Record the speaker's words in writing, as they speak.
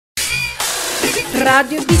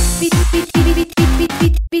Radio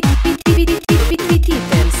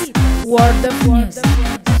BeatEaters, World of Music.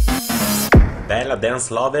 Bella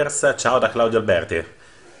dance lovers, ciao da Claudio Alberti.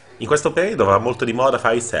 In questo periodo va molto di moda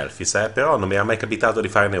fare i selfies, però non mi era mai capitato di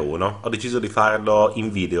farne uno. Ho deciso di farlo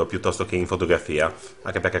in video piuttosto che in fotografia,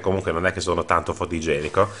 anche perché comunque non è che sono tanto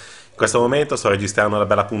fotogenico. In questo momento sto registrando una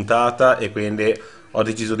bella puntata e quindi ho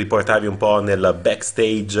deciso di portarvi un po' nel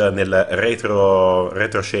backstage, nel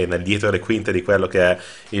retroscena, dietro le quinte di quello che è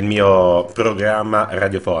il mio programma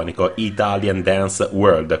radiofonico Italian Dance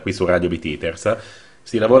World, qui su Radio BeatEaters.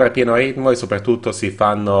 Si lavora a pieno ritmo e soprattutto si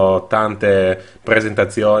fanno tante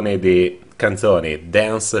presentazioni di canzoni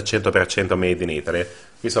dance 100% made in Italy.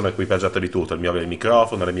 Qui sono equipaggiato di tutto, il mio bel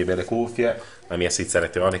microfono, le mie belle cuffie, la mia sizza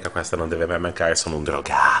elettronica, questa non deve mai mancare, sono un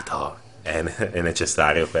drogato, è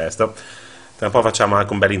necessario questo. Tra un po' facciamo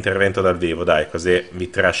anche un bel intervento dal vivo, dai, così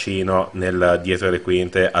vi trascino nel dietro le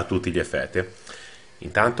quinte a tutti gli effetti.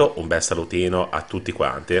 Intanto un bel salutino a tutti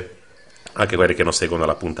quanti, anche quelli che non seguono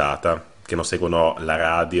la puntata, che non seguono la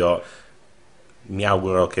radio. Mi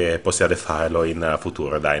auguro che possiate farlo in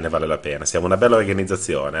futuro, dai, ne vale la pena. Siamo una bella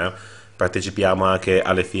organizzazione, partecipiamo anche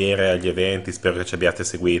alle fiere, agli eventi, spero che ci abbiate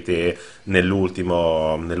seguiti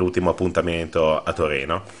nell'ultimo appuntamento a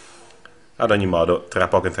Torino. Ad ogni modo, tra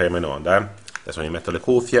poco entreremo in onda, Adesso mi metto le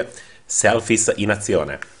cuffie. Selfies in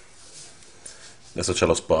azione. Adesso c'è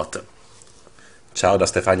lo spot. Ciao da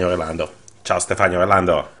Stefano Orlando. Ciao Stefano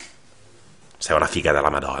Orlando. Sei una figa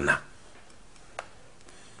della Madonna.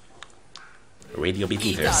 Radio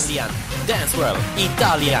BeatEaters. Italian Dance World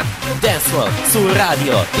su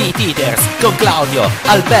Radio BeatEaters con Claudio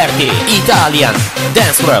Alberti. Italian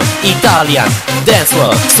Dance World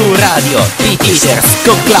su Radio BeatEaters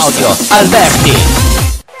con Claudio Alberti.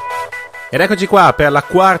 Ed eccoci qua per la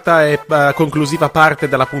quarta e conclusiva parte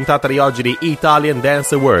della puntata di oggi di Italian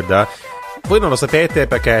Dance World. Voi non lo sapete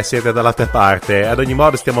perché siete dall'altra parte, ad ogni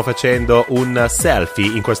modo stiamo facendo un selfie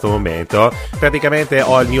in questo momento. Praticamente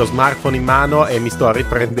ho il mio smartphone in mano e mi sto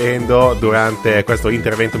riprendendo durante questo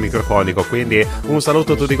intervento microfonico, quindi un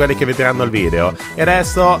saluto a tutti quelli che vedranno il video. E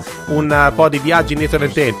adesso un po' di viaggi indietro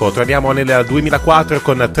nel tempo, torniamo nel 2004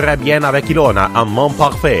 con Très bien avec Ilona a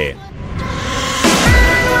Montparfait.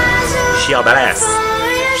 Ciao Beres.